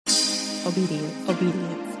Obedience,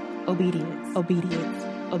 obedience, obedience, obedience,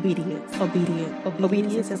 obedience, obedience.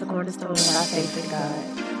 Obedience is a cornerstone of our faith in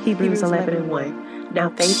God. Hebrews 11:1.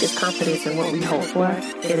 Now faith is confidence in what we hope for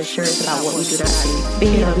and assurance about what we do not see.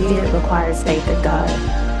 Being obedient requires faith in God.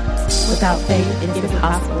 Without faith, it is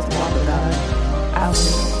impossible to walk with God. I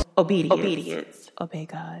will. Obedience. Obey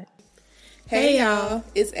God. Hey y'all,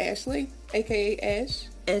 it's Ashley, aka Ash,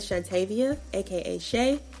 And Shantavia, aka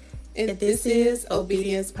Shay. and this is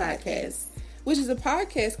Obedience Podcast, which is a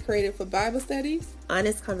podcast created for Bible studies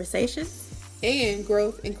Honest conversations. and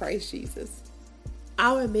growth in Christ Jesus.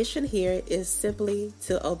 Our mission here is simply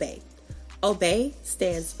to obey. Obey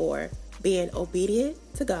stands for being obedient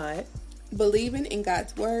to God, Believing in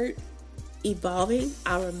God's word evolving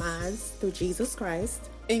our minds through Jesus Christ.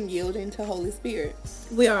 and yielding to Holy Spirit.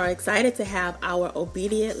 We are excited to have our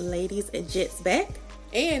obedient ladies and gents back.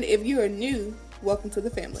 And if you are new, welcome to the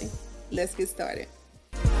family. Let's get started.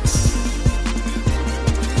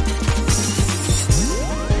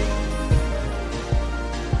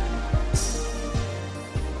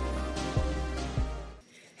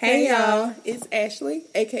 Hey y'all, it's Ashley,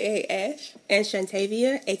 aka Ash, And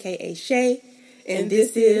Shantavia, aka Shay. and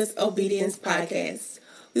this is Obedience Podcast.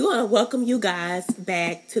 We want to welcome you guys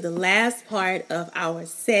back to the last part of our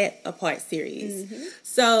Set Apart series.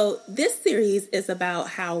 So this series is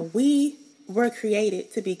about how we were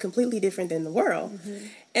created to be completely different than the world.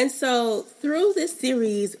 And so through this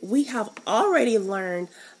series, we have already learned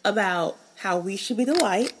about how we should be the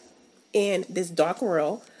light in this dark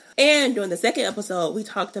world. And during the second episode, we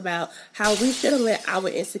talked about how we shouldn't let our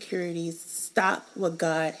insecurities stop what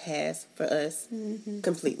God has for us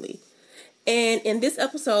completely. And in this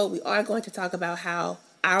episode, we are going to talk about how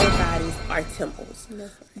our bodies are temples.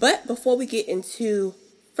 But before we get into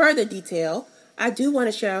further detail, I do want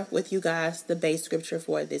to share with you guys the base scripture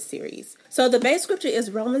for this series. So the base scripture is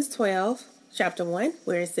Romans 12, chapter 1,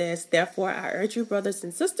 where it says, "Therefore I urge you, brothers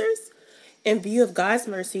and sisters, in view of God's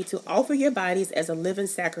mercy, to offer your bodies as a living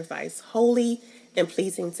sacrifice, holy and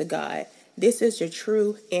pleasing to God. This is your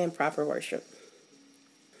true and proper worship."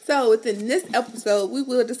 So within this episode, we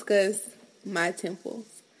will discuss my temples.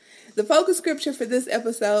 The focus scripture for this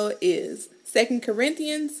episode is 2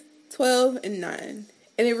 Corinthians 12:9,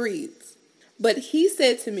 and it reads, "But he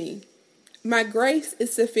said to me, my grace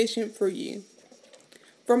is sufficient for you,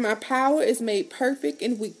 for my power is made perfect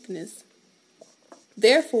in weakness.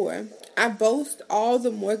 Therefore, I boast all the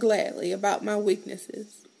more gladly about my weaknesses,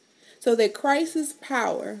 so that Christ's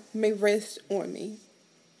power may rest on me."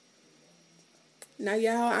 Now,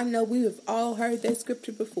 y'all, I know we have all heard that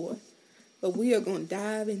scripture before, but we are going to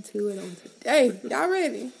dive into it on today. Y'all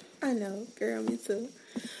ready? I know, girl, me too.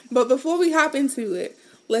 But before we hop into it,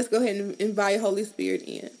 let's go ahead and invite Holy Spirit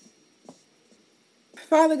in.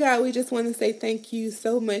 Father God, we just want to say thank you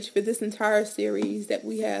so much for this entire series that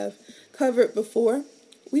we have covered before.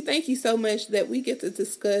 We thank you so much that we get to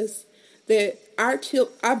discuss that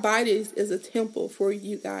our bodies is a temple for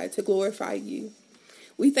you, God, to glorify you.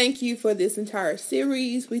 We thank you for this entire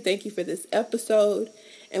series. We thank you for this episode.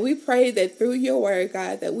 And we pray that through your word,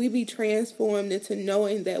 God, that we be transformed into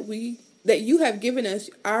knowing that you have given us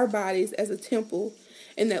our bodies as a temple,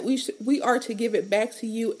 and that we are to give it back to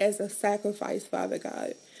you as a sacrifice, Father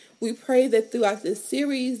God. We pray that throughout this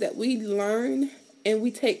series that we learn and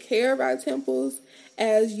we take care of our temples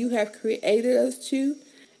as you have created us to.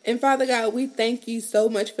 And Father God, we thank you so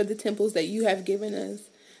much for the temples that you have given us.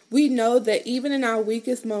 We know that even in our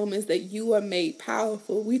weakest moments that you are made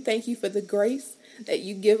powerful. We thank you for the grace that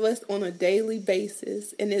you give us on a daily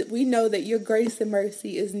basis, and that we know that your grace and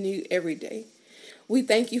mercy is new every day. We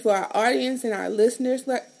thank you for our audience and our listeners,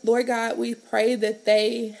 Lord God. We pray that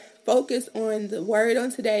they focus on the word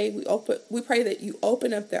on today. We pray that you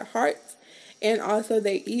open up their hearts and also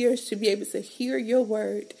their ears to be able to hear your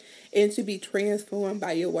word and to be transformed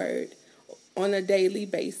by your word on a daily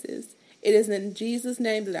basis. It is in Jesus'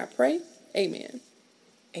 name that I pray. Amen.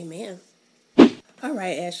 Amen. All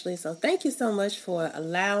right, Ashley. So thank you so much for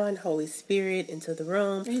allowing Holy Spirit into the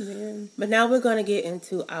room. Amen. But now we're going to get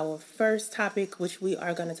into our first topic, which we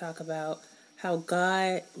are going to talk about how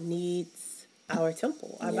God needs our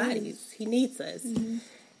temple, our bodies. He needs us.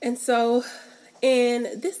 And so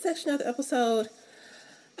in this section of the episode,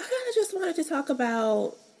 I kind of just wanted to talk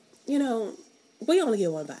about, we only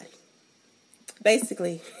get one body.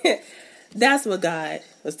 Basically, that's what God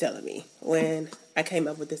was telling me when I came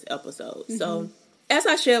up with this episode. So as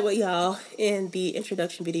I shared with y'all in the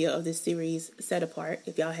introduction video of this series, Set Apart,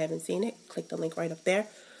 if y'all haven't seen it, click the link right up there.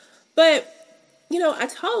 But, I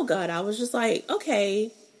told God, I was just like,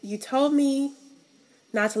 okay, you told me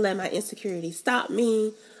not to let my insecurity stop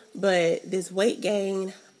me, but this weight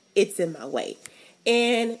gain, it's in my way.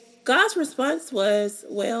 And God's response was,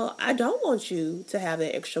 well, I don't want you to have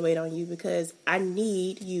that extra weight on you because I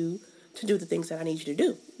need you to do the things that I need you to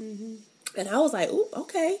do. Mm-hmm. And I was like, ooh,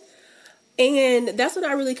 okay. And that's when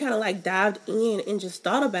I really kind of like dived in and just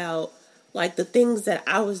thought about like the things that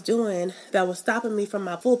I was doing that was stopping me from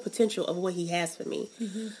my full potential of what he has for me.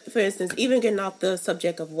 Mm-hmm. For instance, even getting off the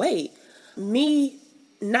subject of weight, me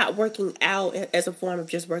not working out as a form of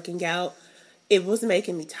just working out, it was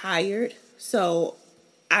making me tired. So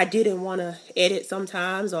I didn't want to edit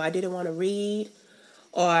sometimes, or I didn't want to read,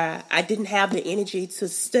 or I didn't have the energy to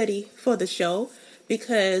study for the show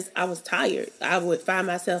because I was tired. I would find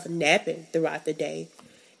myself napping throughout the day.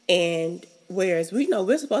 And whereas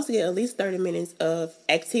we're supposed to get at least 30 minutes of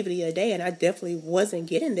activity a day, and I definitely wasn't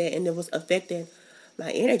getting that, and it was affecting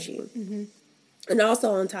my energy. Mm-hmm. And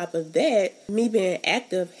also on top of that, me being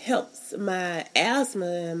active helps my asthma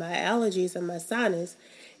and my allergies and my sinus.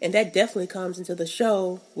 And that definitely comes into the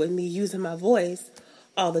show with me using my voice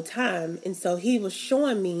all the time. And so he was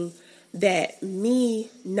showing me that me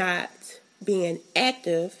not being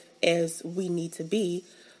active as we need to be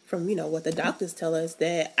from, what the doctors tell us,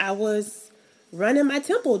 that I was running my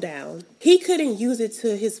tempo down. He couldn't use it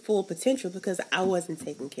to his full potential because I wasn't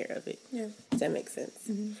taking care of it. Yeah. Does that make sense?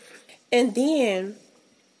 Mm-hmm. And then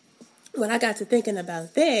when I got to thinking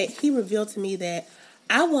about that, he revealed to me that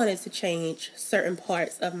I wanted to change certain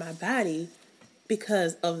parts of my body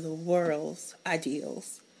because of the world's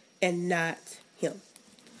ideals and not him.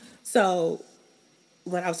 So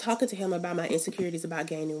when I was talking to him about my insecurities about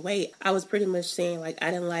gaining weight, I was pretty much saying like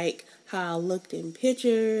I didn't like how I looked in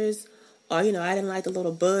pictures, or I didn't like the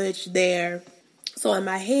little budge there. So in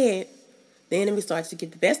my head, the enemy started to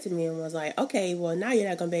get the best of me and was like, okay, well, now you're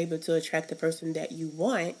not going to be able to attract the person that you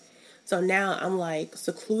want. So now I'm like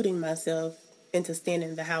secluding myself into staying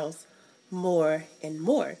in the house more and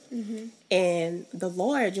more. Mm-hmm. And the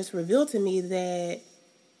Lord just revealed to me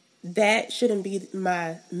that shouldn't be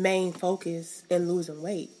my main focus in losing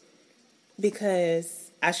weight,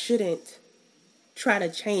 because I shouldn't try to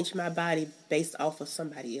change my body based off of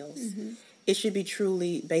somebody else. Mm-hmm. It should be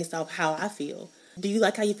truly based off how I feel. Do you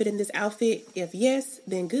like how you fit in this outfit? If yes,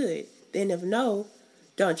 then good. Then if no,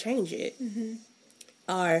 don't change it. Mm-hmm.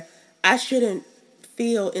 Or I shouldn't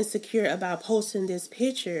feel insecure about posting this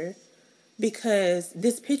picture because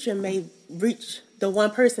this picture may reach the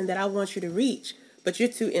one person that I want you to reach, but you're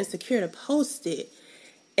too insecure to post it.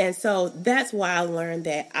 And so that's why I learned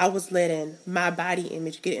that I was letting my body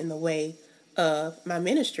image get in the way of my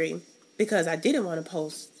ministry, because I didn't want to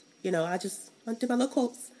post. I just want to do my little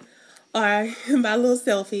quotes or my little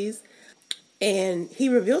selfies. And he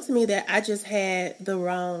revealed to me that I just had the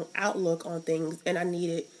wrong outlook on things and I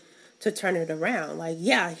needed to turn it around. Like,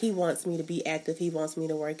 yeah, he wants me to be active. He wants me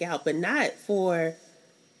to work out, but not for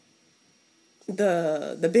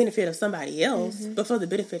the benefit of somebody else, mm-hmm. but for the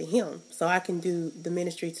benefit of him. So I can do the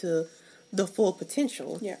ministry to the full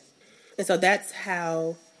potential. Yeah. And so that's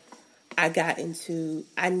how I got into,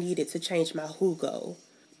 I needed to change my who go.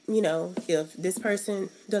 If this person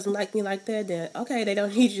doesn't like me like that, then okay, they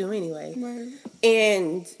don't need you anyway. Right.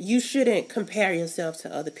 And you shouldn't compare yourself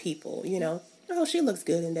to other people, Oh, she looks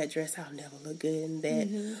good in that dress. I'll never look good in that.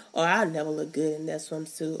 Mm-hmm. Or I'll never look good in that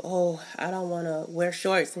swimsuit. Oh, I don't want to wear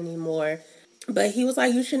shorts anymore. But he was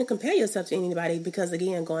like, you shouldn't compare yourself to anybody because,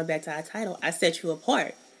 again, going back to our title, I set you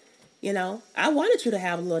apart. I wanted you to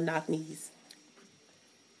have little knock knees.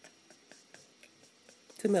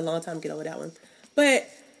 Took me a long time to get over that one. But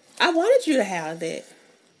I wanted you to have that.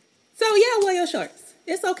 So, yeah, wear your shorts.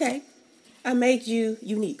 It's okay. I made you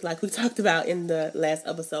unique, like we talked about in the last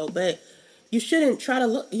episode. But you shouldn't try to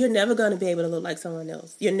look. You're never going to be able to look like someone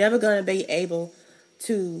else. You're never going to be able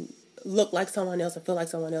to look like someone else or feel like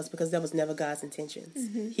someone else, because that was never God's intentions.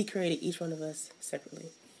 Mm-hmm. He created each one of us separately.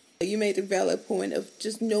 You made a valid point of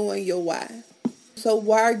just knowing your why. So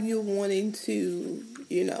why are you wanting to,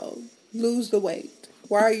 lose the weight?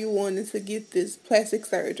 Why are you wanting to get this plastic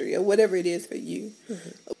surgery or whatever it is for you? Mm-hmm.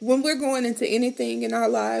 When we're going into anything in our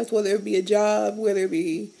lives, whether it be a job, whether it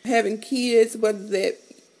be having kids, whether that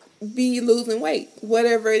be losing weight,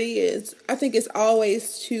 whatever it is, I think it's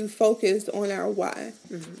always to focus on our why.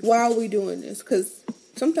 Mm-hmm. Why are we doing this? Because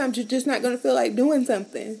sometimes you're just not going to feel like doing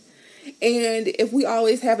something. And if we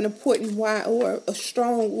always have an important why or a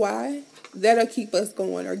strong why, that'll keep us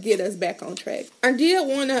going or get us back on track. I did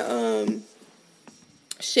want to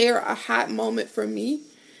share a hot moment for me.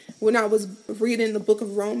 When I was reading the book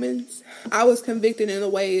of Romans, I was convicted in a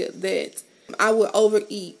way that I would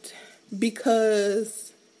overeat because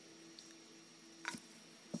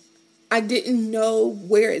I didn't know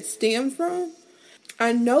where it stemmed from.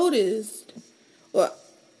 I noticed, well,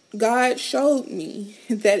 God showed me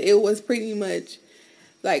that it was pretty much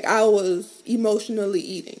like I was emotionally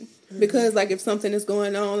eating. Because, like, if something is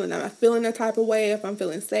going on and I'm feeling a type of way, if I'm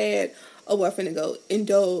feeling sad, oh, I'm finna go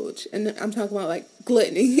indulge. And I'm talking about, like,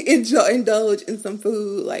 gluttony, indulge in some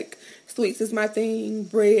food. Like, sweets is my thing,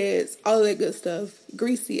 breads, all that good stuff.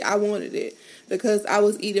 Greasy, I wanted it because I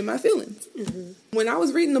was eating my feelings. When I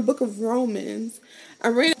was reading the book of Romans, I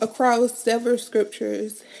ran across several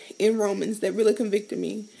scriptures in Romans that really convicted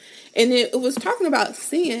me. And it was talking about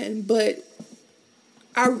sin, but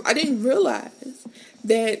I didn't realize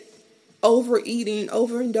that overeating,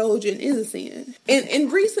 overindulging is a sin.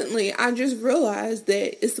 And recently, I just realized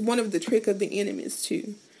that it's one of the tricks of the enemies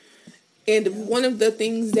too. And one of the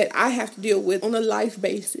things that I have to deal with on a life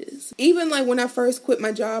basis. Even like when I first quit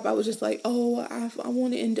my job, I was just like, oh, I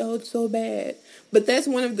want to indulge so bad. But that's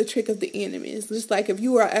one of the tricks of the enemies. Just like if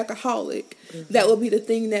you are an alcoholic, that will be the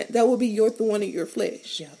thing that will be your thorn in your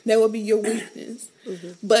flesh. Yeah. That will be your weakness.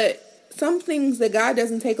 But some things that God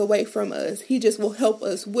doesn't take away from us, he just will help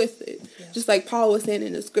us with it. Yeah. Just like Paul was saying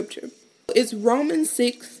in the scripture. It's Romans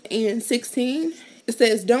 6:16. It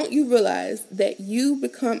says, don't you realize that you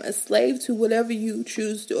become a slave to whatever you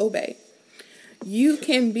choose to obey? You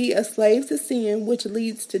can be a slave to sin, which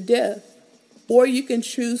leads to death, or you can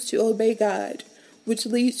choose to obey God, which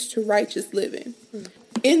leads to righteous living.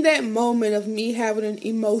 In that moment of me having an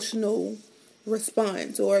emotional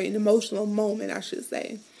response, or an emotional moment, I should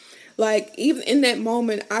say, like, even in that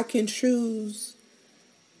moment, I can choose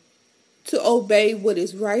to obey what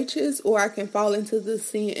is righteous, or I can fall into the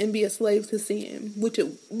sin and be a slave to sin, which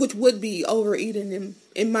would be overeating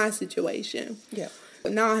in my situation. Yeah.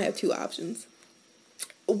 Now I have two options.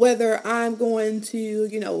 Whether I'm going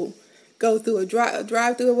to, go through a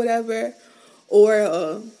drive-through or whatever, or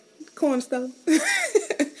a corn stove,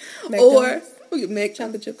 or you make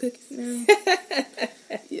chocolate chip cookies.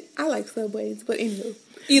 Yeah, I like Subways, but anywho.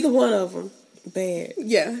 Either one of them, bad.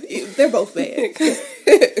 Yeah, they're both bad.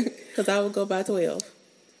 Because I would go buy 12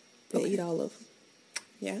 and eat all of them.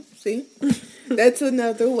 Yeah, see? That's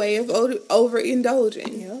another way of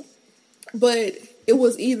overindulging. Yeah. But it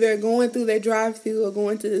was either going through that drive-thru or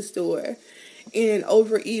going to the store and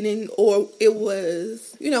overeating, or it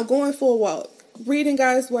was, going for a walk, reading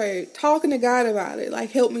God's word, talking to God about it,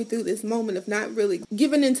 like, help me through this moment of not really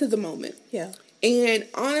giving into the moment. Yeah. And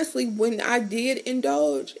honestly, when I did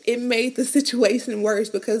indulge, it made the situation worse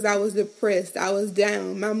because I was depressed. I was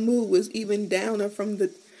down. My mood was even downer from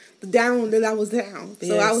the down that I was down. Yes.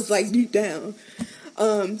 So I was like deep down.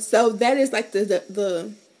 So that is like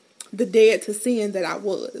the dead to sin that I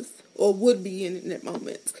was or would be in that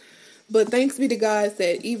moment. But thanks be to God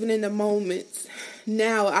that even in the moments,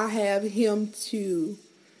 now I have him to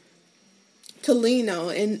lean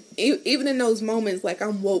on. And even in those moments, like,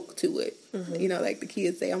 I'm woke to it. Like the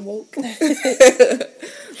kids say, I'm woke.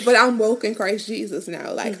 But I'm woke in Christ Jesus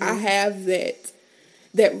now. Like, I have that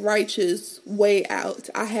righteous way out.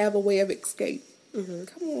 I have a way of escape. Come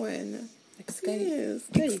on. Escape. Yes,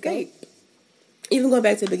 escape. Even going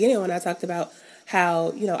back to the beginning when I talked about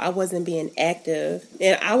how, I wasn't being active.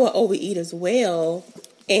 And I would overeat as well.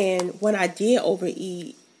 And when I did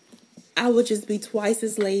overeat, I would just be twice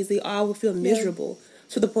as lazy, or I would feel miserable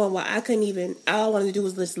to the point where I couldn't even, all I wanted to do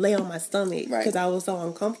was just lay on my stomach because I was so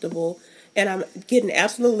uncomfortable. And I'm getting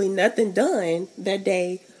absolutely nothing done that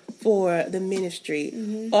day for the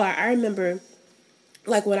ministry. Or I remember,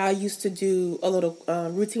 like, when I used to do a little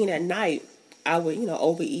routine at night, I would,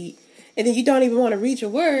 overeat. And then you don't even want to read your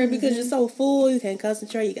word because you're so full, you can't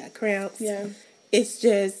concentrate, you got cramps. Yeah. It's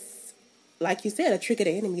just, like you said, a trick of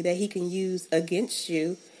the enemy that he can use against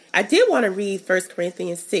you. I did want to read 1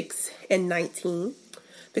 Corinthians 6:19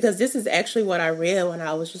 because this is actually what I read when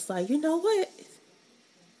I was just like, you know what?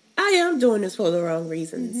 I am doing this for the wrong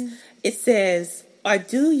reasons. It says, or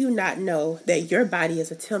do you not know that your body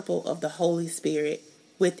is a temple of the Holy Spirit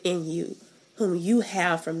within you, whom you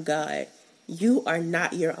have from God? You are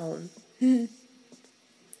not your own.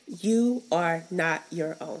 You are not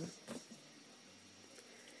your own.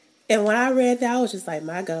 And when I read that, I was just like,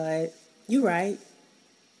 my God, you're right.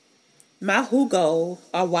 My who goal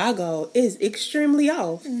or why goal is extremely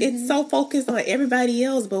off. It's so focused on everybody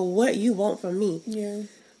else, but what you want from me. Yeah.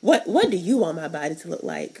 What do you want my body to look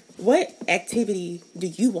like? What activity do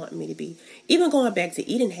you want me to be? Even going back to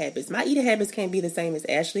eating habits. My eating habits can't be the same as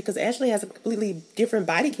Ashley because Ashley has a completely different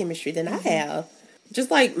body chemistry than I have. Just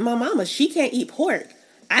like my mama, she can't eat pork.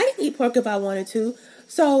 I didn't eat pork if I wanted to.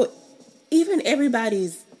 So even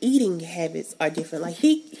everybody's eating habits are different. Like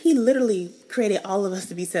he literally created all of us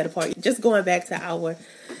to be set apart. Just going back to our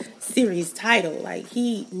series title, like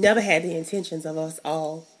he never had the intentions of us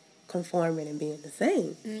all conforming and being the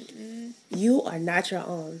same. You are not your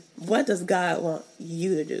own. What does God want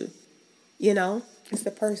you to do? You know? It's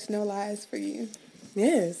the personalized for you.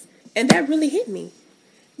 Yes. And that really hit me.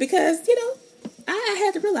 Because, you know, I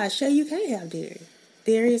had to realize, Shay, you can't have dairy.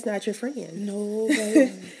 Dairy is not your friend. No,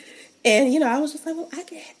 baby. And, you know, I was just like, well,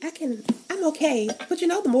 I'm okay. But, you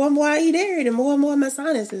know, the more and more I eat dairy, the more and more my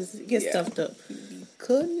sinuses get stuffed up.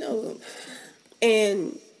 Couldn't know.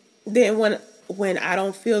 And then when I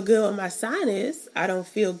don't feel good with my sinus, I don't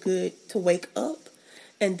feel good to wake up.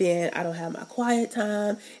 And then I don't have my quiet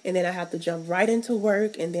time. And then I have to jump right into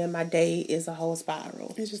work. And then my day is a whole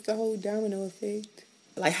spiral. It's just a whole domino effect.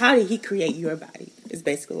 Like, how did he create your body is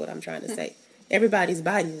basically what I'm trying to say. Everybody's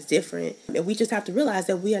body is different. And we just have to realize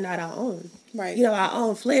that we are not our own. Right. You know, our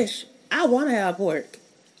own flesh. I want to have pork.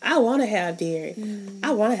 I want to have dairy.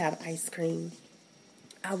 I want to have ice cream.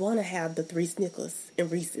 I want to have the 3 Snickers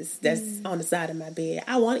and Reese's that's on the side of my bed.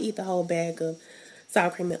 I want to eat the whole bag of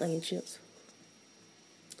sour cream and onion chips.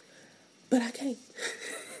 But I can't.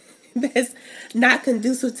 That's not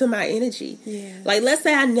conducive to my energy. Yeah. Like, let's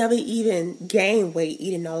say I never even gain weight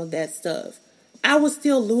eating all of that stuff. I would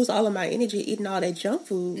still lose all of my energy eating all that junk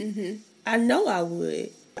food. I know I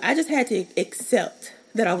would. I just had to accept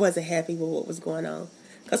that I wasn't happy with what was going on.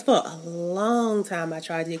 Because for a long time, I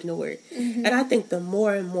tried to ignore it. And I think the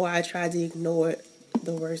more and more I tried to ignore it,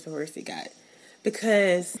 the worse and worse it got.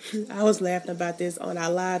 Because I was laughing about this on our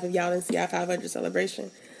live. If y'all didn't see our 500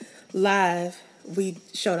 celebration live, we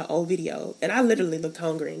showed an old video. And I literally looked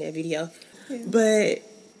hungry in that video. Yeah. But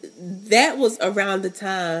that was around the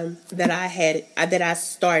time that I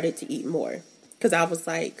started to eat more. Because I was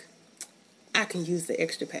like, I can use the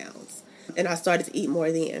extra pounds. And I started to eat more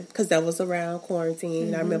then, because that was around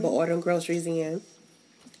quarantine. I remember ordering groceries in.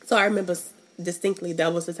 So I remember distinctly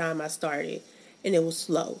that was the time I started, and it was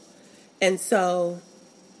slow. And so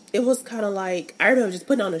it was kind of like, I remember just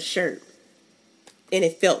putting on a shirt, and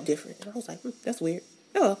it felt different. And I was like, that's weird.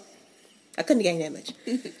 Oh, I couldn't gain that much.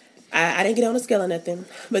 I didn't get on the scale or nothing.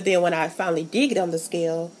 But then when I finally did get on the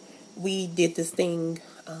scale, we did this thing,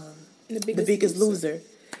 The Biggest Loser.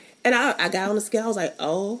 And I got on the scale. I was like,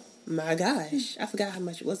 oh my gosh. I forgot how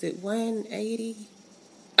much. Was it 180?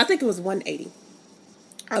 I think it was 180.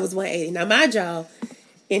 I was 180. Now, mind y'all,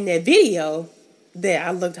 in that video that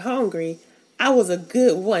I looked hungry, I was a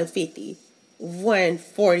good 150,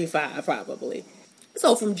 145 probably.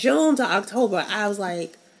 So from June to October, I was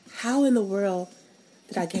like, how in the world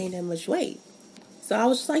did I gain that much weight? So I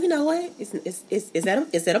was just like, you know what?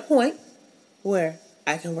 It's at a point where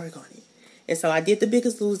I can work on it. And so I did The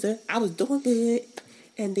Biggest Loser. I was doing good.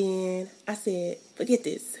 And then I said, forget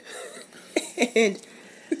this. And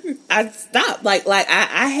I stopped. Like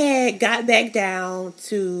I had got back down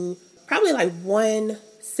to probably like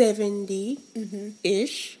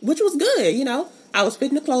 170-ish, which was good, you know. I was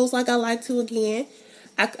fitting the clothes like I like to again.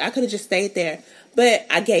 I could have just stayed there. But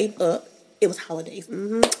I gave up. It was holidays.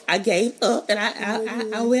 I gave up, and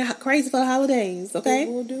I went crazy for the holidays, okay?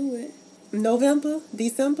 We'll do it. November,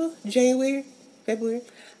 December, January, February.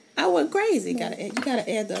 I went crazy. You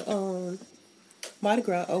gotta add the Mardi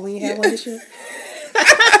Gras. Oh, we ain't had one this year.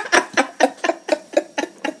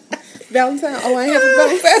 Valentine. Oh, I ain't have a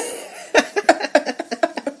Valentine.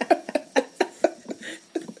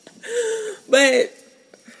 But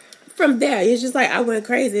from there, it's just like I went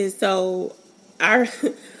crazy. So I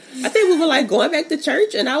think we were like going back to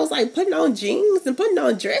church, and I was like putting on jeans and putting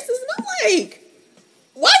on dresses, and I'm like,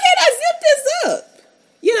 why can't I zip this up?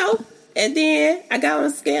 You know. And then I got on a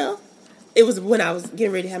scale. It was when I was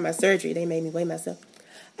getting ready to have my surgery. They made me weigh myself.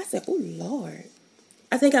 I said, oh, Lord.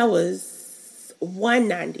 I think I was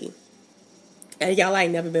 190. And y'all, I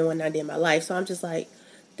ain't never been 190 in my life. So I'm just like,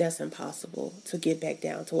 that's impossible to get back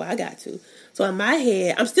down to where I got to. So in my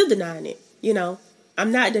head, I'm still denying it. You know,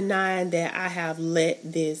 I'm not denying that I have let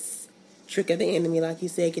this trick of the enemy, like you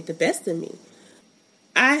said, get the best of me.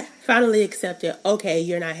 I finally accepted, okay,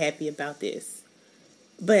 you're not happy about this.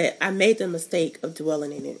 But I made the mistake of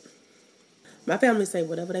dwelling in it. My family say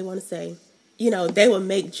whatever they want to say. You know, they would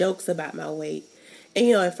make jokes about my weight. And,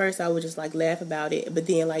 you know, at first I would just, like, laugh about it. But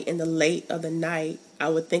then, like, in the late of the night, I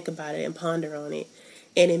would think about it and ponder on it.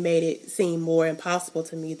 And it made it seem more impossible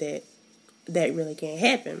to me that really can't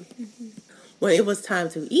happen. When it was time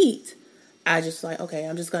to eat, I just like, okay,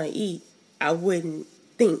 I'm just going to eat. I wouldn't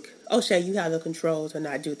think, oh, Shay, you have the control to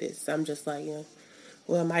not do this. I'm just like, you know,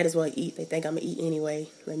 well, I might as well eat. They think I'm going to eat anyway.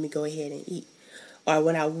 Let me go ahead and eat. Or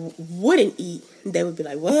when I wouldn't eat, they would be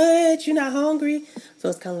like, what? You're not hungry? So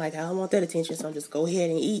it's kind of like, I don't want that attention, so I'm just go ahead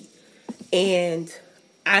and eat. And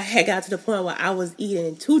I had got to the point where I was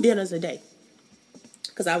eating 2 dinners a day.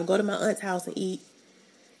 Because I would go to my aunt's house and eat.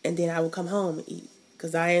 And then I would come home and eat.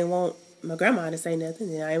 Because I didn't want my grandma to say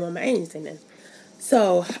nothing. And I didn't want my auntie to say nothing.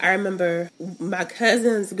 So I remember my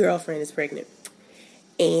cousin's girlfriend is pregnant.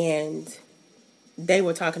 And they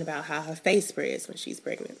were talking about how her face spreads when she's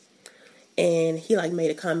pregnant. And he like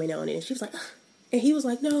made a comment on it. And she was like, ugh. And he was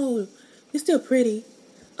like, no, you're still pretty.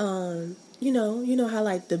 You know how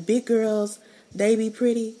like the big girls, they be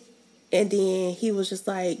pretty. And then he was just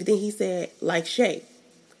like, then he said, like Shay.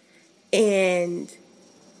 And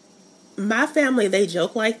my family, they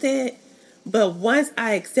joke like that. But once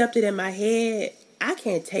I accepted in my head, I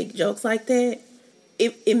can't take jokes like that.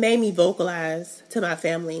 It made me vocalize to my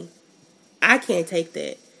family, I can't take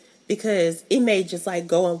that. Because it may just like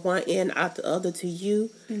go on one end out the other to you,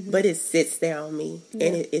 but it sits there on me. Yeah.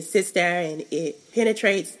 And it sits there and it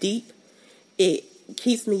penetrates deep. It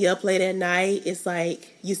keeps me up late at night. It's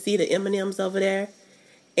like you see the M&Ms over there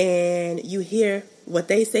and you hear what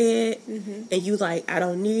they said and you like, I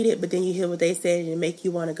don't need it, but then you hear what they said and it make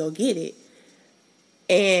you want to go get it.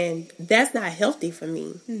 And that's not healthy for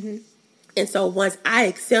me. And so once I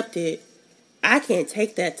accept it, I can't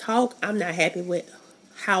take that talk. I'm not happy with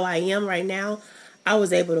how I am right now. I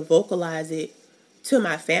was able to vocalize it to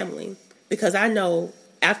my family because I know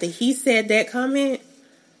after he said that comment,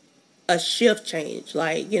 a shift changed.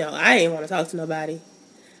 Like, I didn't want to talk to nobody.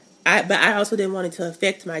 But I also didn't want it to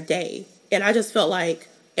affect my day. And I just felt like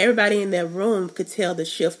everybody in that room could tell the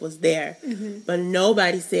shift was there. But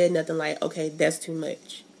nobody said nothing like, okay, that's too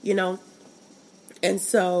much, And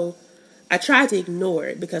so I tried to ignore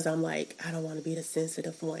it because I'm like, I don't want to be the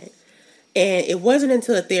sensitive one. And it wasn't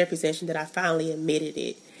until a therapy session that I finally admitted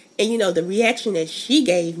it. And, the reaction that she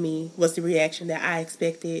gave me was the reaction that I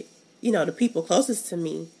expected, the people closest to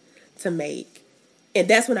me to make. And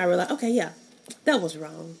that's when I realized, okay, yeah, that was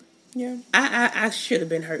wrong. Yeah. I should have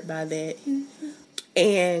been hurt by that.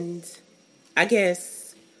 And I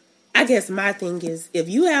guess my thing is, if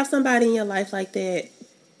you have somebody in your life like that,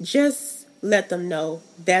 just let them know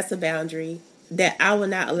that's a boundary, that I will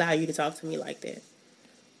not allow you to talk to me like that.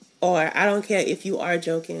 Or I don't care if you are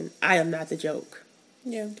joking, I am not the joke.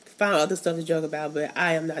 Yeah. Find other stuff to joke about, but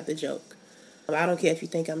I am not the joke. I don't care if you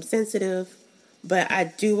think I'm sensitive, but I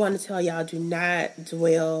do want to tell y'all, do not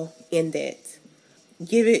dwell in that.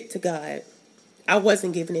 Give it to God. I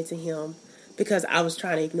wasn't giving it to him because I was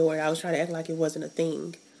trying to ignore it. I was trying to act like it wasn't a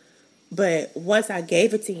thing. But once I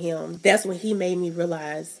gave it to him, that's when he made me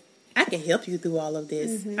realize I can help you through all of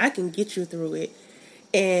this. I can get you through it.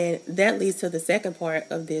 And that leads to the second part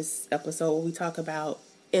of this episode where we talk about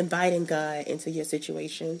inviting God into your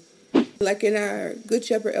situation. Like in our Good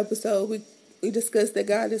Shepherd episode, we discussed that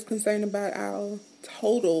God is concerned about our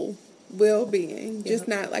total well-being, just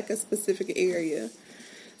not like a specific area.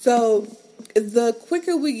 So the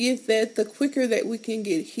quicker we get that, the quicker that we can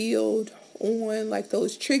get healed on like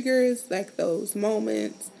those triggers, like those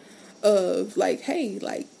moments of like, hey,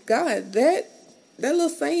 like God, that little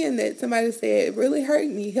saying that somebody said really hurt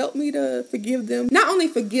me. Help me to forgive them. Not only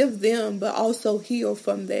forgive them, but also heal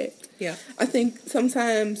from that. Yeah. I think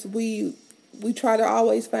sometimes we try to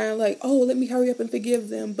always find like, oh, let me hurry up and forgive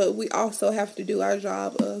them. But we also have to do our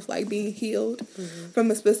job of like being healed from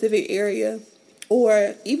a specific area.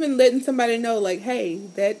 Or even letting somebody know like, hey,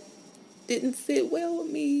 that didn't sit well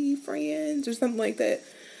with me, friends, or something like that.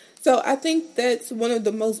 So I think that's one of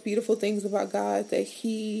the most beautiful things about God, that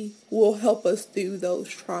he will help us through those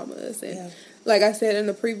traumas. And like I said in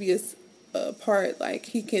the previous part, like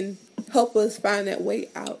he can help us find that way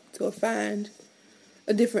out, to find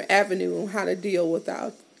a different avenue on how to deal with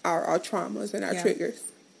our traumas and our triggers.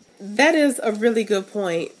 That is a really good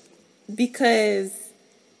point because,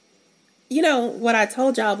 what I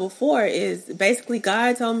told y'all before is basically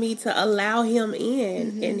God told me to allow him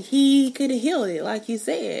in and he could heal it, like you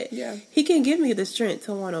said. Yeah. He can give me the strength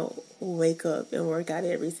to want to wake up and work out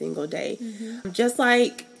every single day. Just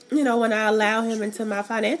like, when I allow him into my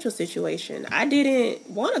financial situation, I didn't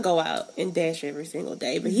want to go out and dash every single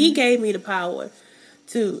day, but he gave me the power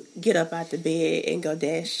to get up out the bed and go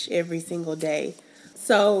dash every single day.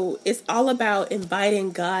 So it's all about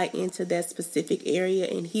inviting God into that specific area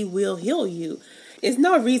and he will heal you. There's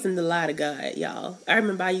no reason to lie to God, y'all. I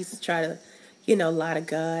remember I used to try to, lie to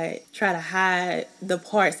God, try to hide the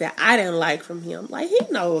parts that I didn't like from him. Like, he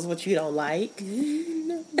knows what you don't like.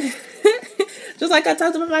 Just like I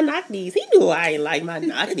talked about my knock knees. He knew I ain't like my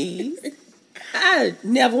knock knees. I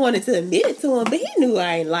never wanted to admit it to him, but he knew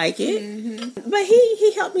I ain't like it. But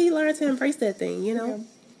he helped me learn to embrace that thing, Yeah.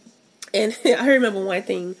 And I remember one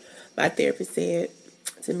thing my therapist said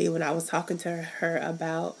to me when I was talking to her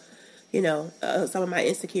about, some of my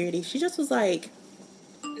insecurities. She just was like,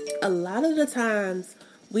 a lot of the times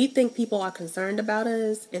we think people are concerned about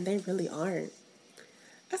us, and they really aren't.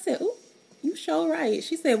 I said, ooh, you sure right.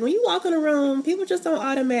 She said, when you walk in a room, people just don't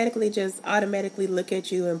automatically look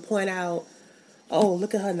at you and point out, oh,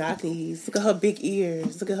 look at her knock knees, look at her big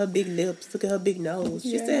ears, look at her big lips, look at her big nose.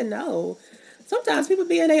 She said, no. Sometimes people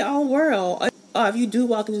be in their own world. Or if you do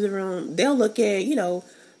walk into the room, they'll look at,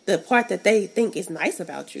 the part that they think is nice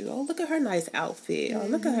about you. Oh, look at her nice outfit. Oh,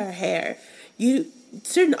 look at her hair. You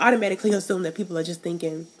shouldn't automatically assume that people are just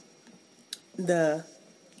thinking the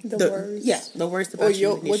worst. Yeah, the worst about you.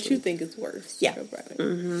 Or what you think is worse. Yeah.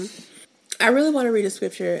 Mm-hmm. I really want to read a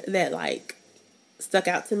scripture that, stuck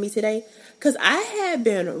out to me today. Because I had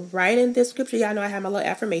been writing this scripture. Y'all know I have my little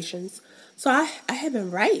affirmations. So I have been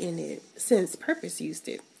writing it since Purpose used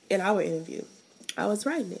it in our interview. I was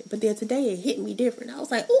writing it. But then today it hit me different. I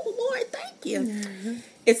was like, oh, Lord, thank you. Mm-hmm.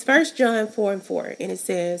 It's 1 John 4:4. And it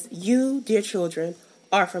says, you, dear children,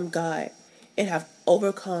 are from God and have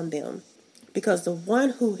overcome them. Because the one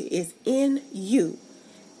who is in you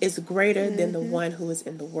is greater than the one who is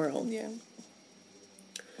in the world. Yeah.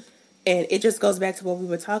 And it just goes back to what we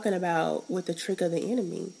were talking about with the trick of the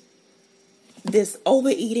enemy. This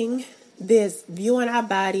overeating, this viewing our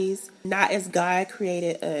bodies not as God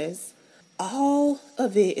created us. All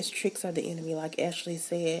of it is tricks of the enemy, like Ashley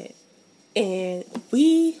said. And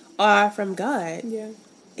we are from God. Yeah.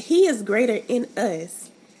 He is greater in us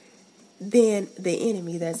than the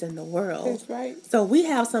enemy that's in the world. That's right. So we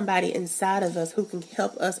have somebody inside of us who can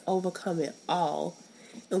help us overcome it all.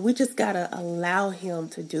 And we just got to allow him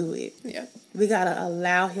to do it. Yeah. We got to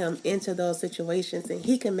allow him into those situations, and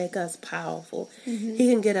he can make us powerful. Mm-hmm. He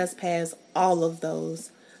can get us past all of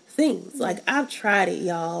those things. Mm-hmm. Like, I've tried it,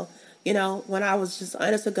 y'all. When I was just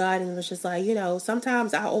honest with God and was just like,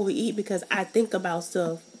 sometimes I overeat because I think about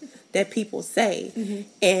stuff that people say. Mm-hmm.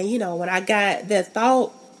 And, when I got that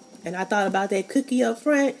thought and I thought about that cookie up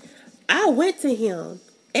front, I went to him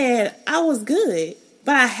and I was good.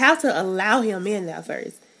 But I have to allow him in there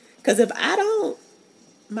first. Because if I don't,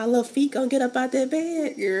 my little feet gonna get up out that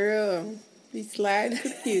bed. Girl, be sliding to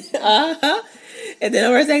the kitchen. Uh-huh. And then the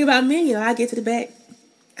worst thing about me, I get to the back,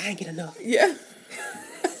 I ain't get enough. Yeah.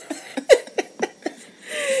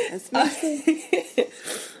 That's me.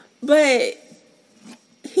 But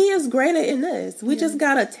he is greater in us. We just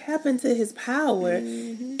gotta tap into his power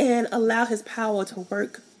and allow his power to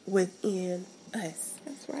work within us.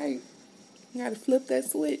 That's right. You gotta flip that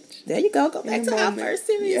switch. There you go. Go back to our first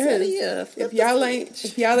series of the year. If y'all ain't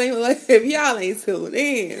tuned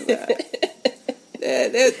in,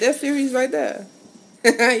 that series right there.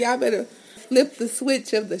 Y'all better flip the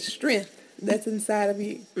switch of the strength that's inside of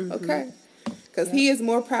you. Mm-hmm. Okay? Because he is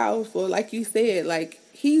more powerful, like you said. Like,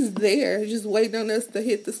 he's there, just waiting on us to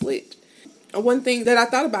hit the switch. And one thing that I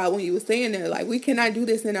thought about when you were saying that, like, we cannot do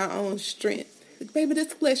this in our own strength. Like, baby,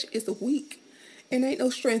 this flesh is weak, and ain't no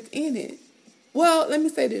strength in it. Well, let me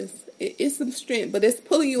say this. It's some strength, but it's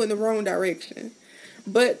pulling you in the wrong direction.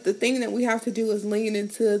 But the thing that we have to do is lean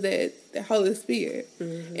into the Holy Spirit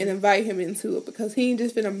and invite him into it, because he ain't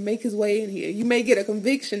just gonna make his way in here. You may get a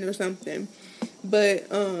conviction or something, but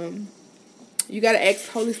you got to ask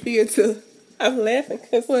the Holy Spirit to... I'm laughing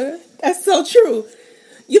because that's so true.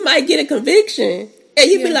 You might get a conviction and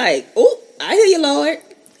you be like, oh, I hear you, Lord.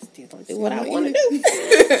 Still don't do what I want to do.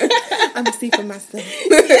 I'm going to see for myself.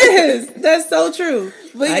 Yes, that's so true.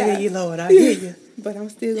 But I hear you, Lord. I hear you. But I'm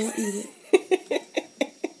still going to eat it.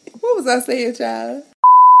 What was I saying, child?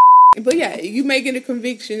 But yeah, you may get a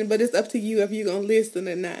conviction, but it's up to you if you're going to listen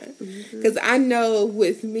or not. Because I know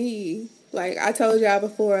with me, like I told y'all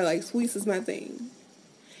before, like sweets is my thing.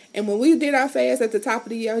 And when we did our fast at the top of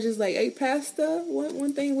the year, I was just like, hey, Pastor,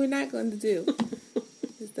 one thing we're not going to do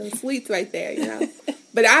is those sweets right there,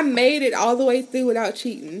 But I made it all the way through without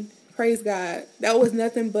cheating. Praise God. That was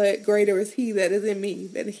nothing but greater is he that is in me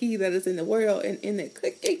than he that is in the world and in the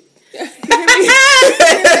cookie. Because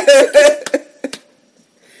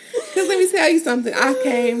let me tell you something. I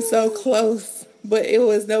came so close, but it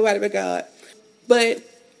was nobody but God. But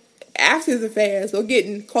after the fast, or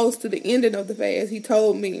getting close to the ending of the fast, he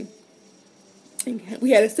told me,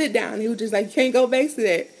 we had to sit down. He was just like, you can't go back to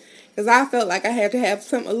that. Because I felt like I had to have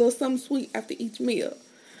a little something sweet after each meal.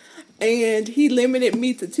 And he limited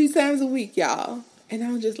me to 2 times a week, y'all. And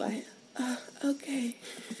I was just like, okay.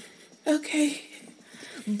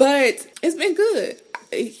 But it's been good.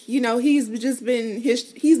 He's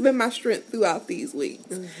been my strength throughout these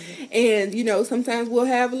weeks. And, sometimes we'll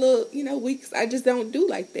have a little, weeks I just don't do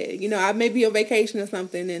like that. I may be on vacation or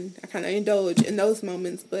something and I kind of indulge in those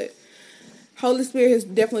moments. But Holy Spirit has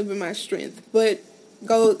definitely been my strength. But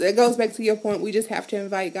it goes back to your point. We just have to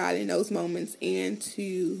invite God in those moments and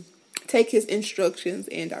to take his instructions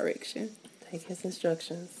and direction. Take his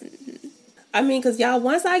instructions. I mean, because y'all,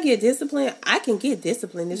 once I get disciplined, I can get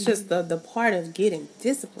disciplined. It's just the part of getting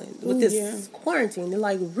disciplined. With this quarantine, it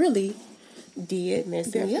like really did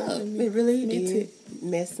mess me up. It really did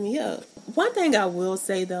mess me up. One thing I will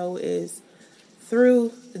say, though, is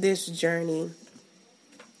through this journey,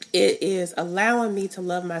 it is allowing me to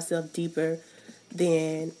love myself deeper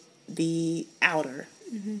than the outer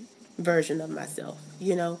version of myself.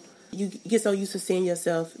 You know, you get so used to seeing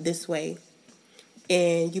yourself this way,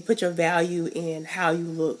 and you put your value in how you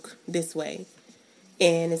look this way.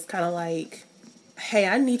 And it's kind of like, hey,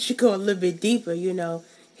 I need you to go a little bit deeper, you know.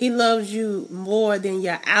 He loves you more than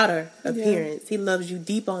your outer appearance. He loves you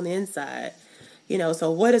deep on the inside. You know, so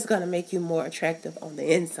what is going to make you more attractive on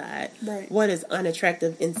the inside? Right. What is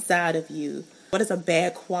unattractive inside of you? What is a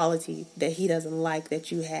bad quality that he doesn't like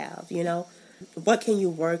that you have, you know? What can you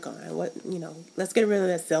work on? What, you know, let's get rid of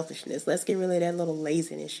that selfishness. Let's get rid of that little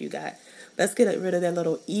laziness you got. Let's get rid of that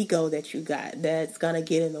little ego that you got that's going to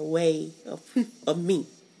get in the way of me,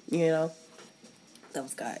 you know? That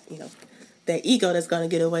was God, you know? That ego that's going to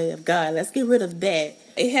get in the way of God. Let's get rid of that.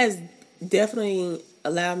 It has definitely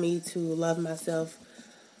allowed me to love myself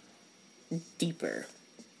deeper.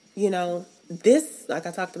 You know, this, like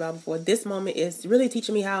I talked about before, this moment is really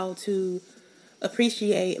teaching me how to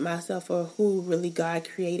appreciate myself for who really God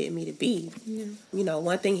created me to be. Yeah. You know,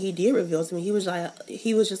 one thing he did reveal to me, he was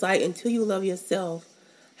just like, until you love yourself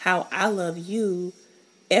how I love you,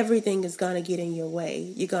 everything is going to get in your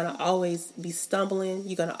way. You're going to always be stumbling.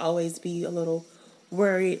 You're going to always be a little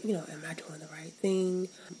worried. You know, am I doing the right thing?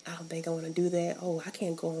 I don't think I want to do that. Oh, I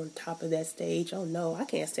can't go on top of that stage. Oh, no, I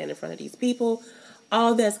can't stand in front of these people.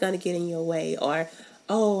 All that's going to get in your way. Or,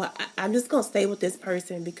 oh, I'm just going to stay with this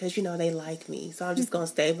person because, you know, they like me. So I'm just going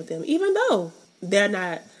to stay with them, even though they're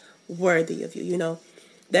not worthy of you, you know.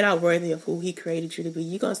 They're not worthy of who he created you to be.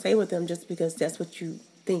 You're going to stay with them just because that's what you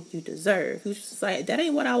think you deserve. He's just like, that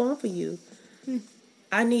ain't what I want for you.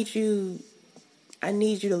 I need you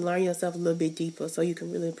to learn yourself a little bit deeper so you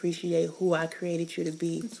can really appreciate who I created you to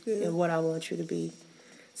be and what I want you to be.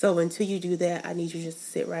 So until you do that, I need you just to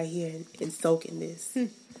sit right here and soak in this.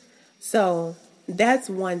 So that's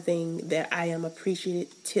one thing that I am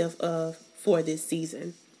appreciative of for this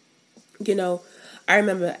season. You know, I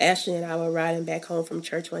remember Ashley and I were riding back home from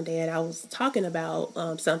church one day, and I was talking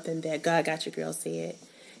about something that God Got Your Girl said.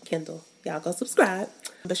 Kendall, y'all go subscribe.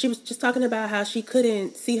 But she was just talking about how she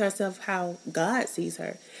couldn't see herself how God sees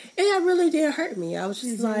her. And that really did hurt me. I was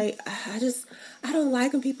just like, I don't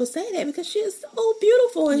like when people say that because she is so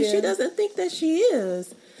beautiful and she doesn't think that she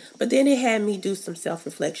is. But then it had me do some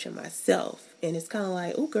self-reflection myself. And it's kind of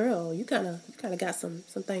like, oh, girl, you kind of got some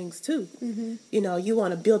things too. You know, you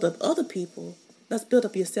want to build up other people. Let's build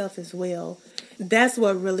up yourself as well. That's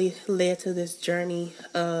what really led to this journey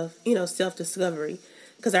of, you know, self-discovery.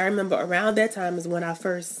 Because I remember around that time is when I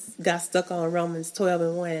first got stuck on Romans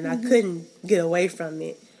 12:1, and I couldn't get away from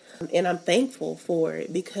it. And I'm thankful for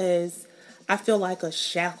it because I feel like a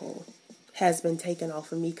shackle has been taken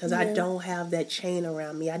off of me because I don't have that chain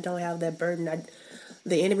around me. I don't have that burden.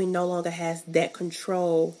 The enemy no longer has that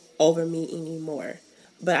control over me anymore.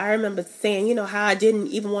 But I remember saying, you know, how I didn't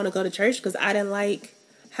even want to go to church because I didn't like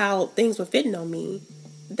how things were fitting on me.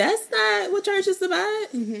 That's not what church is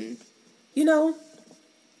about. You know?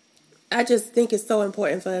 I just think it's so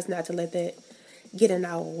important for us not to let that get in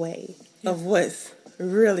our way of what's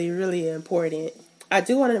really, really important. I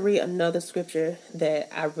do want to read another scripture that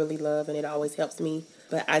I really love, and it always helps me.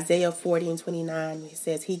 But Isaiah 40:29, it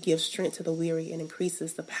says, he gives strength to the weary and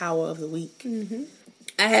increases the power of the weak.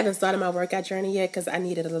 I haven't started my workout journey yet because I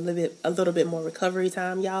needed a little bit more recovery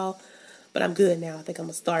time, y'all. But I'm good now. I think I'm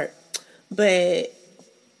going to start. But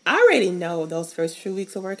I already know those first few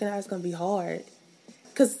weeks of working out is going to be hard.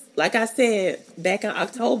 Because, like I said, back in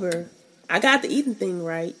October, I got the eating thing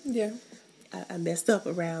right. Yeah. I messed up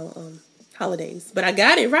around holidays. But I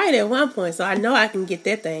got it right at one point, so I know I can get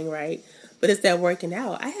that thing right. But it's that working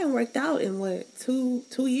out. I haven't worked out in, two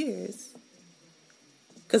years.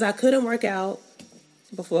 Because I couldn't work out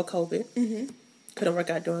before COVID. Couldn't work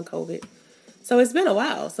out during COVID. So it's been a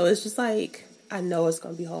while. So it's just like, I know it's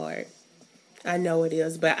going to be hard. I know it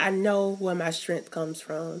is. But I know where my strength comes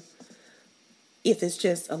from. If it's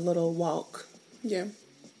just a little walk,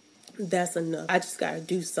 that's enough. I just got to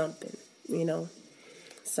do something, you know.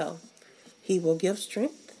 So, he will give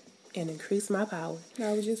strength and increase my power.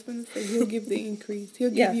 I was just going to say, he'll give the increase. He'll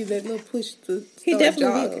give you that little push to start He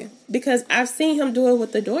definitely jogging. will. Because I've seen him do it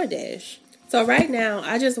with the DoorDash. So right now,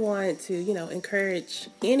 I just want to, you know, encourage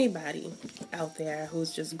anybody out there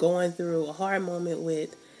who's just going through a hard moment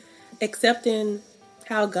with accepting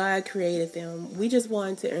how God created them. We just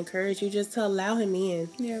want to encourage you just to allow him in.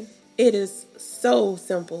 Yeah. It is so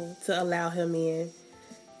simple to allow him in.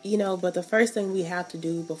 But the first thing we have to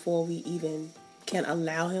do before we even can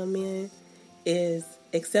allow him in is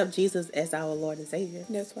accept Jesus as our Lord and Savior.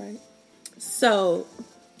 That's right. So,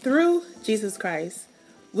 through Jesus Christ,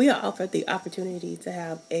 we are offered the opportunity to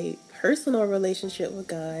have a personal relationship with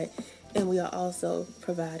God, and we are also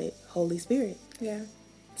provided Holy Spirit. Yeah.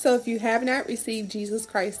 So if you have not received Jesus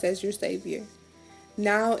Christ as your Savior,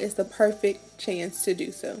 now is the perfect chance to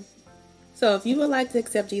do so. So if you would like to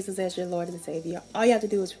accept Jesus as your Lord and Savior, all you have to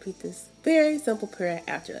do is repeat this very simple prayer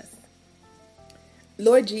after us.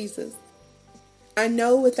 Lord Jesus, I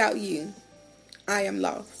know without you, I am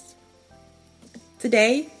lost.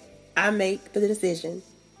 Today, I make the decision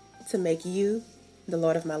to make you the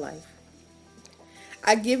Lord of my life.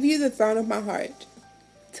 I give you the throne of my heart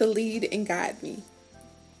to lead and guide me.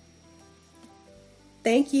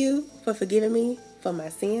 Thank you for forgiving me for my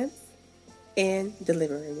sins and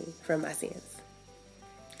delivering me from my sins.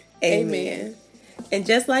 Amen. And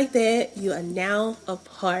just like that, you are now a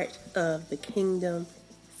part of the kingdom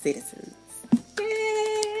citizens.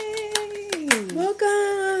 Yay! Welcome.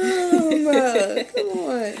 Come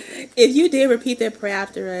on. If you did repeat that prayer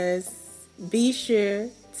after us, be sure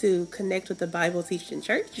to connect with the Bible Teaching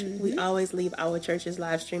Church. Mm-hmm. We always leave our church's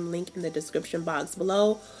live stream link in the description box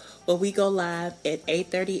below, where we go live at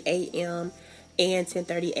 8:30 a.m. and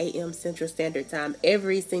 10:30 a.m. Central Standard Time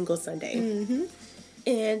every single Sunday. Mm-hmm.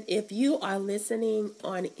 And if you are listening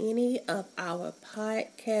on any of our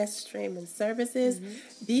podcast streaming services,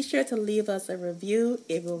 be sure to leave us a review.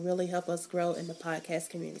 It will really help us grow in the podcast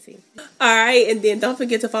community. All right, and then don't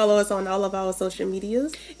forget to follow us on all of our social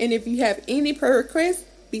medias. And if you have any prayer requests,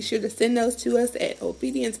 be sure to send those to us at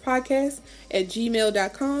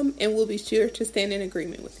obediencepodcast@gmail.com, and we'll be sure to stand in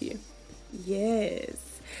agreement with you. Yes.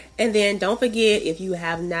 And then don't forget, if you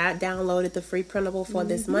have not downloaded the free printable for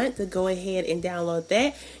this month, to go ahead and download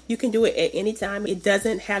that. You can do it at any time. It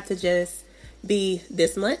doesn't have to just be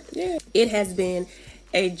this month. Yeah. It has been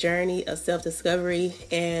a journey of self-discovery,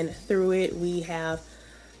 and through it we have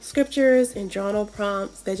scriptures and journal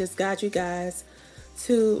prompts that just guide you guys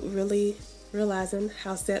to really realizing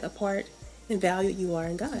how set apart and valued you are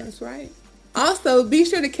in God. That's right. Also, be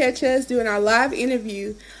sure to catch us during our live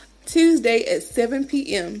interview Tuesday at 7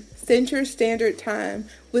 p.m. Central Standard Time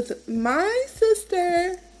with my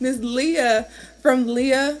sister, Miss Leah from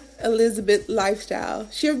Leah Elizabeth Lifestyle.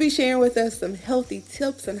 She'll be sharing with us some healthy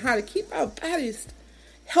tips on how to keep our bodies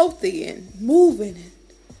healthy and moving, and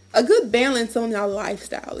a good balance on our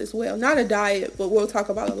lifestyle as well. Not a diet, but we'll talk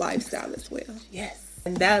about a lifestyle as well. Yes.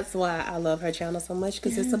 And that's why I love her channel so much,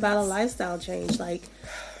 because it's about a lifestyle change. Like,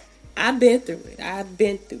 I've been through it. I've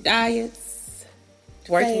been through diets,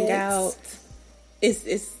 working out.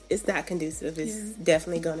 It's not conducive. It's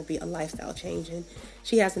definitely going to be a lifestyle change. And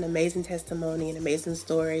she has an amazing testimony, an amazing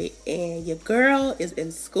story. And your girl is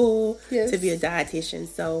in school to be a dietitian.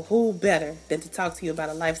 So who better than to talk to you about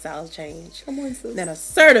a lifestyle change than a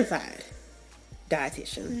certified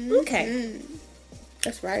dietitian? Mm-hmm. Okay.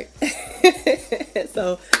 That's right.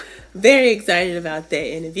 So, very excited about that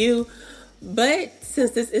interview. But since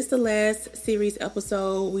this is the last series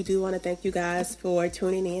episode, we do want to thank you guys for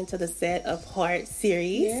tuning in to the Set Apart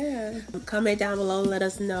series. Yeah. Comment down below and let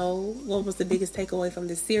us know what was the biggest takeaway from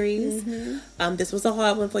this series. Mm-hmm. This was a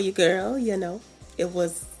hard one for you, girl. It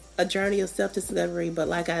was a journey of self-discovery. But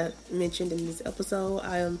like I mentioned in this episode,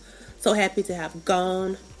 I am so happy to have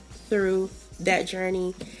gone through that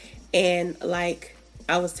journey. And like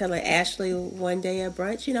I was telling Ashley one day at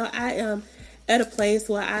brunch, I am at a place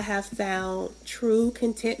where I have found true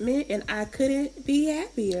contentment, and I couldn't be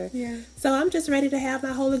happier. Yeah. So I'm just ready to have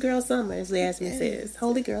my holy girl summer, as Jasmine says.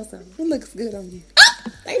 Holy girl summer. It looks good on you.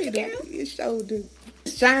 Thank you, girl. It sure do.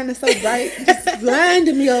 Shining so bright, just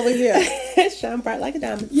blinding me over here. Shine bright like a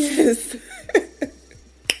diamond. Yes.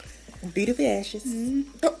 Beautiful ashes. Mm-hmm.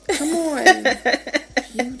 Oh, come on.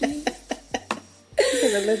 Beauty. You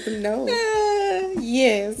gotta let them know.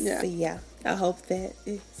 Yes. Yeah. I hope that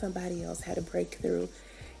somebody else had a breakthrough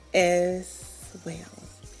as well.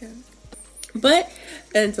 Yeah. But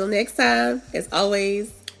until next time, as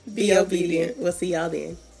always, be obedient. We'll see y'all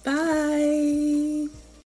then. Bye.